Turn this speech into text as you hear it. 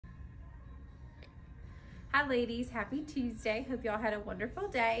Hi ladies, happy Tuesday. Hope y'all had a wonderful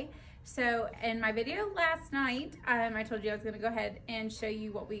day. So in my video last night, I told you I was gonna go ahead and show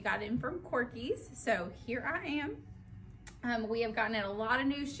you what we got in from Corkys. So here I am. We have gotten in a lot of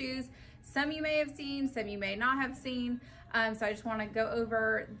new shoes. Some you may have seen, some you may not have seen. So I just wanna go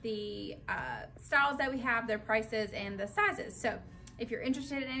over the styles that we have, their prices, and the sizes. So if you're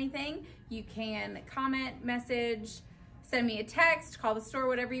interested in anything, you can comment, message, send me a text, call the store,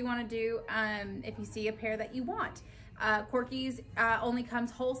 whatever you want to do if you see a pair that you want. Corkys only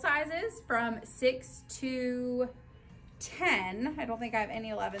comes whole sizes from 6 to 10. I don't think I have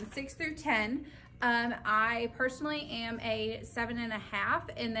any 11, 6 through 10. I personally am a 7.5,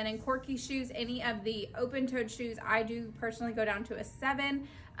 and then in Corkys shoes, any of the open-toed shoes, I do personally go down to a 7.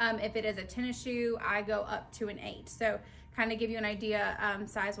 If it is a tennis shoe, I go up to an 8. So kind of give you an idea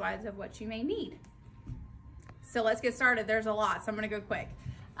size-wise of what you may need. So let's get started. There's a lot, so I'm gonna go quick.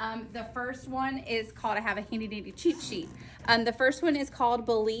 The first one is called, I have a handy dandy cheat sheet. The first one is called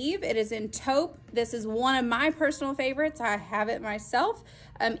Believe. It is in taupe. This is one of my personal favorites. I have it myself.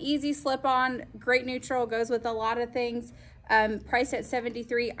 Easy slip on, great neutral, goes with a lot of things. Priced at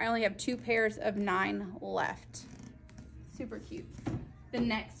 $73. I only have 2 pairs of 9 left. Super cute. The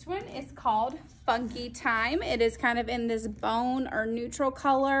next one is called Funky Time. It is kind of in this bone or neutral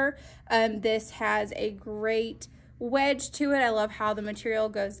color. This has a great wedge to it. I love how the material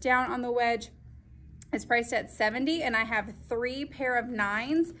goes down on the wedge. It's priced at $70, and I have 3 pair of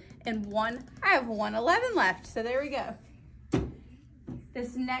 9s and I have 1 11 left. So there we go.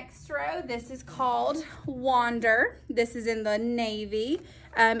 This next row, this is called Wander. This is in the navy.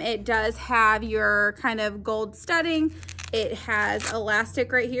 It does have your kind of gold studding. It has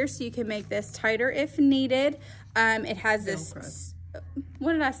elastic right here, so you can make this tighter if needed. It has this, Velcro.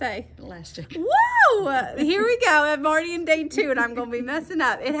 What did I say? Elastic. Whoa! Here we go. I'm already in day 2 and I'm gonna be messing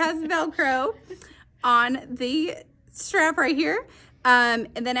up. It has Velcro on the strap right here. And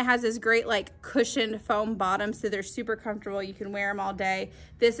then it has this great like cushioned foam bottom, so they're super comfortable. You can wear them all day.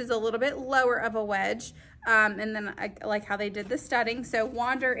 This is a little bit lower of a wedge. And then I like how they did the studding. So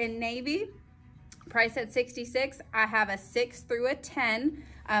Wander in navy, price at $66. I have a 6 through a 10,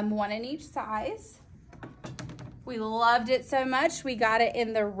 1 in each size. We loved it so much, we got it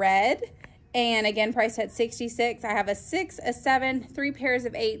in the red. And again, priced at $66. I have a 6, a 7, 3 pairs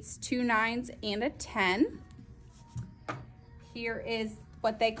of 8s, 2 9s, and a 10. Here is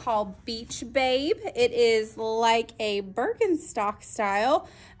what they call Beach Babe. It is like a Birkenstock style.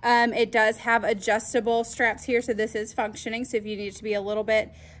 It does have adjustable straps here, so this is functioning. So if you need it to be a little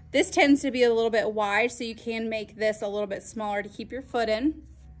bit, this tends to be a little bit wide, so you can make this a little bit smaller to keep your foot in.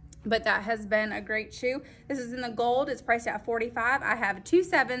 But that has been a great shoe. This is in the gold. It's priced at $45. I have 2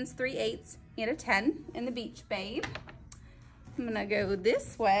 7s, 3 8s, and a 10 in the Beach Babe. I'm gonna go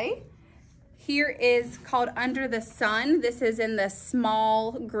this way. Here is called Under the Sun. This is in the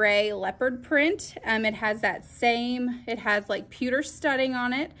small gray leopard print. It has that same, it has like pewter studding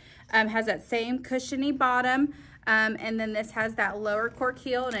on it. Has that same cushiony bottom. And then this has that lower cork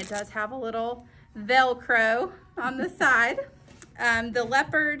heel, and it does have a little Velcro on the side. The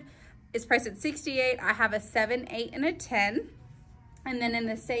leopard is priced at $68. I have a 7, 8, and a 10. And then in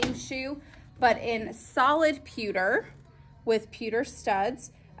the same shoe, but in solid pewter with pewter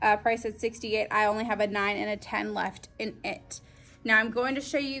studs, priced at $68. I only have a 9 and a 10 left in it. Now I'm going to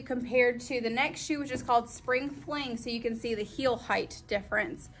show you compared to the next shoe, which is called Spring Fling, so you can see the heel height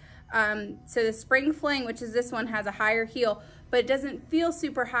difference. So the Spring Fling, which is this one, has a higher heel, but it doesn't feel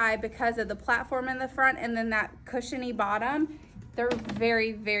super high because of the platform in the front and then that cushiony bottom. They're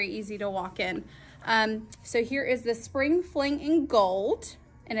very, very easy to walk in. So here is the Spring Fling in gold,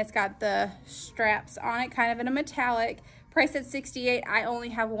 and it's got the straps on it, kind of in a metallic. Priced at $68. I only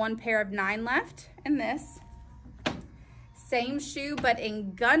have 1 pair of 9 left in this. Same shoe, but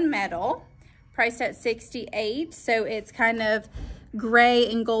in gunmetal, priced at $68. So it's kind of gray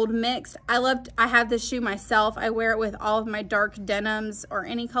and gold mixed. I have this shoe myself. I wear it with all of my dark denims or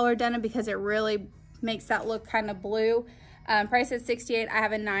any color denim because it really makes that look kind of blue. Price at $68. I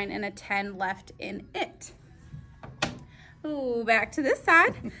have a 9 and a 10 left in it. Ooh, back to this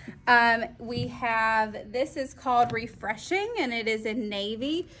side. We have, this is called Refreshing, and it is in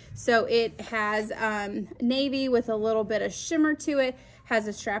navy. So it has navy with a little bit of shimmer to it. Has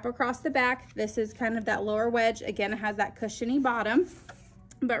a strap across the back. This is kind of that lower wedge. Again, it has that cushiony bottom,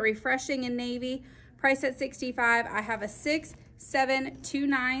 but Refreshing in navy. Price at $65. I have a 6, 7, 2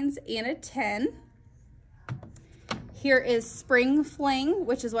 9s, and a 10. Here is Spring Fling,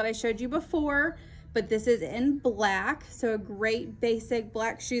 which is what I showed you before, but this is in black. So a great basic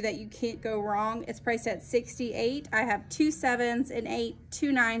black shoe that you can't go wrong. It's priced at $68. I have 2 7s, an 8,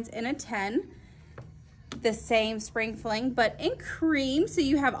 2 9s, and a 10. the same spring fling, but in cream, so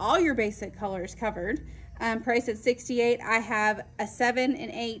you have all your basic colors covered. Priced at $68. I have a 7,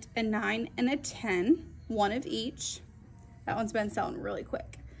 an 8, a 9, and a 10, one of each. That one's been selling really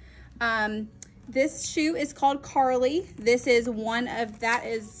quick. This shoe is called Carly. This is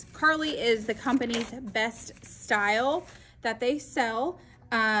Carly is the company's best style that they sell.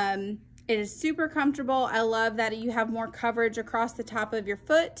 It is super comfortable. I love that you have more coverage across the top of your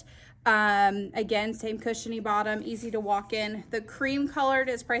foot. Again, same cushiony bottom, easy to walk in. The cream colored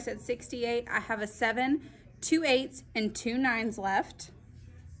is priced at $68. I have a 7, 2 8s, and 2 9s left.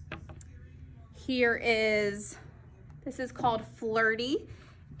 This is called Flirty,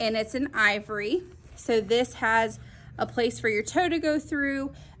 and it's an ivory. So this has a place for your toe to go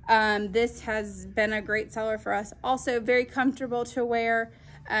through. This has been a great seller for us. Also very comfortable to wear.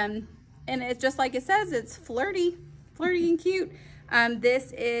 And it's just like it says, it's flirty and cute.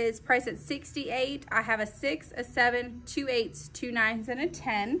 This is priced at $68. I have a 6, a 7, 2 8s, 2 9s, and a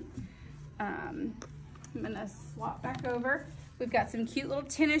 10. I'm gonna swap back over. We've got some cute little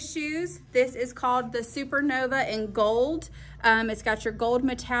tennis shoes. This is called the Supernova in gold. It's got your gold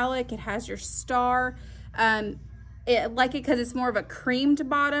metallic. It has your star. I like it because it's more of a creamed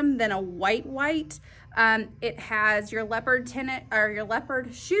bottom than a white. It has your leopard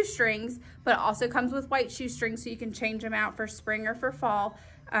shoestrings, but it also comes with white shoestrings, so you can change them out for spring or for fall.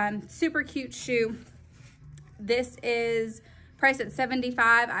 Super cute shoe. This is priced at $75.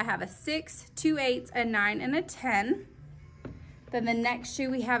 I have a 6, 2 8s, a 9, and a 10. Then the next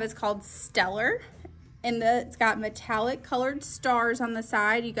shoe we have is called Stellar, and it's got metallic colored stars on the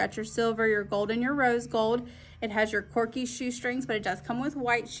side. You got your silver, your gold, and your rose gold. It has your Corkys shoestrings, but it does come with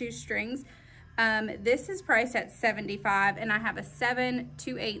white shoestrings. This is priced at $75, and I have a 7,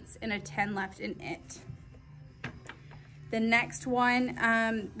 2 8s, and a 10 left in it. The next one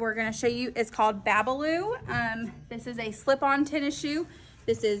we're going to show you is called Babaloo. This is a slip-on tennis shoe.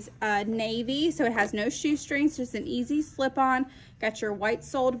 This is navy, so it has no shoestrings, just an easy slip-on. Got your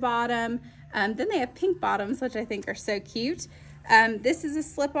white-soled bottom. Then they have pink bottoms, which I think are so cute. This is a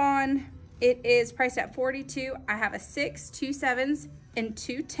slip-on. It is priced at $42. I have a 6, 2 7s, and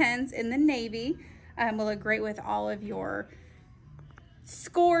 2 10s in the navy. Will look great with all of your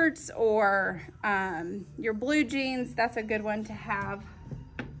skirts or your blue jeans. That's a good one to have.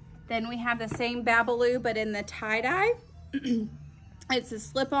 Then we have the same Babaloo, but in the tie-dye. It's a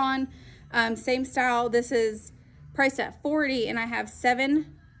slip-on, same style. This is priced at $40, and I have 3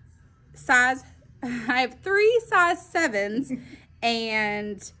 size 7s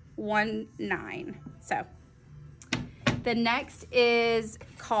and 1 9. So the next is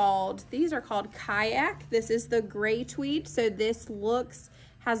these are called Kayak. This is the gray tweed. So this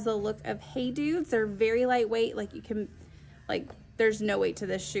has the look of Hey Dudes. They're very lightweight. There's no weight to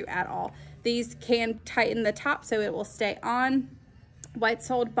this shoe at all. These can tighten the top so it will stay on. White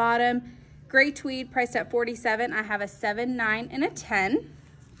soled bottom, gray tweed, priced at $47. I have a 7, 9, and a 10.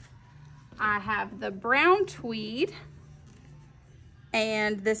 I have the brown tweed,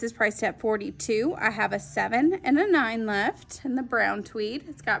 and this is priced at $42. I have a 7 and a 9 left in the brown tweed.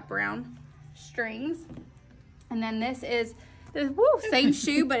 It's got brown strings. And then this is the same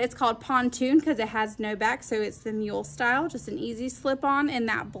shoe, but it's called Pontoon because it has no back, so it's the mule style, just an easy slip-on in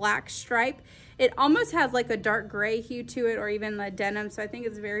that black stripe. It almost has like a dark gray hue to it, or even the denim, so I think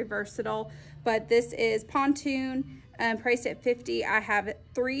it's very versatile. But this is Pontoon, priced at $50. I have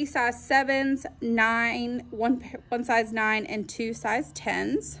 3 size 7s, 1 size 9, and 2 size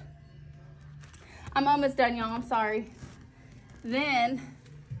 10s. I'm almost done, y'all. I'm sorry. Then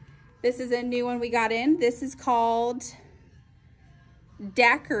this is a new one we got in. This is called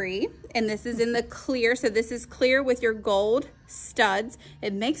Daiquiri, and this is in the clear. So this is clear with your gold studs.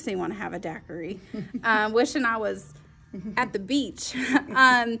 It makes me want to have a daiquiri. Wishing I was at the beach.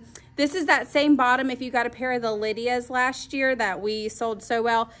 This is that same bottom. If you got a pair of the Lydias last year that we sold so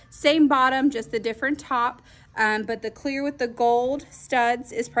well, same bottom, just the different top. But the clear with the gold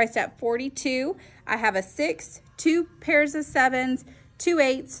studs is priced at $42. I have a 6, 2 pairs of 7s, 2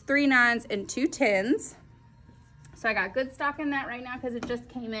 8s, 3 9s, and 2 10s. So I got good stock in that right now because it just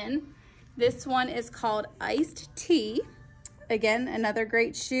came in. This one is called Iced Tea. Again, another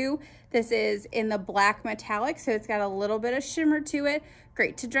great shoe. This is in the black metallic, so it's got a little bit of shimmer to it.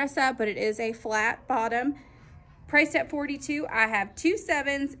 Great to dress up, but it is a flat bottom. Priced at $42. I have 2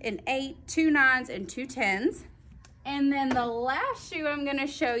 7s, an 8, 2 9s, and 2 10s. And then the last shoe I'm gonna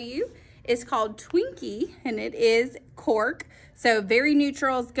show you is called Twinkie, and it is cork. So very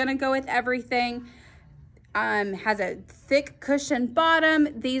neutral, it's gonna go with everything. Has a thick cushion bottom.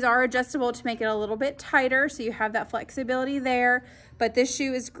 These are adjustable to make it a little bit tighter, so you have that flexibility there. but this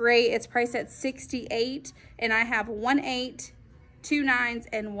shoe is great. It's priced at $68, and I have 1 8, 2 9s,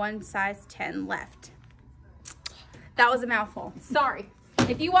 and 1 size 10 left. That was a mouthful. Sorry.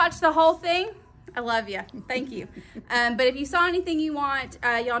 If you watched the whole thing, I love you. Thank you. But if you saw anything you want,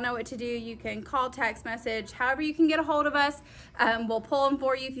 y'all know what to do. You can call, text, message, however you can get a hold of us. We'll pull them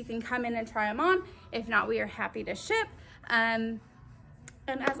for you if you can come in and try them on. If not, we are happy to ship. And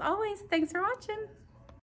as always, thanks for watching.